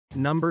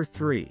Number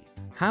 3.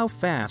 How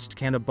fast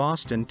can a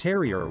Boston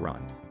Terrier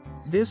run?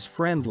 This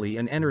friendly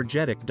and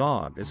energetic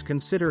dog is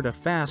considered a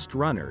fast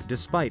runner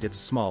despite its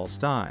small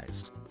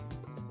size.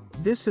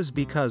 This is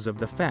because of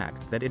the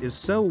fact that it is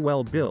so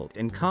well built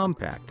and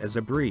compact as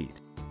a breed.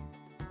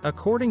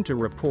 According to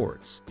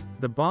reports,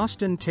 the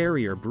Boston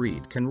Terrier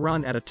breed can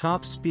run at a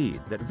top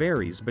speed that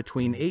varies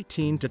between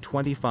 18 to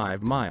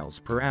 25 miles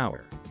per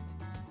hour.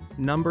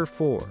 Number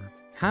 4.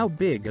 How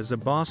big is a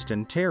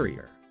Boston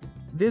Terrier?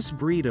 This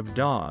breed of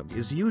dog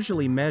is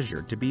usually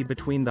measured to be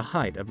between the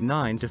height of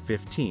 9 to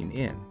 15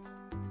 in.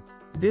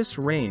 This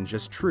range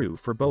is true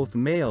for both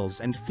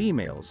males and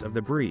females of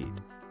the breed.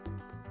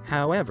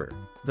 However,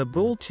 the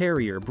Bull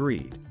Terrier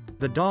breed,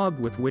 the dog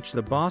with which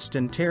the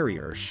Boston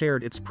Terrier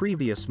shared its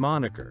previous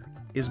moniker,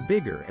 is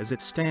bigger as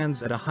it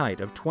stands at a height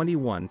of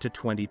 21 to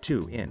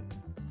 22 in.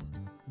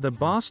 The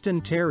Boston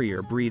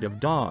Terrier breed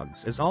of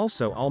dogs is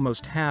also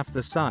almost half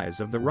the size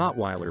of the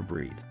Rottweiler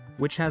breed,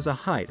 which has a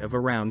height of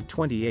around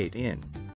 28 in.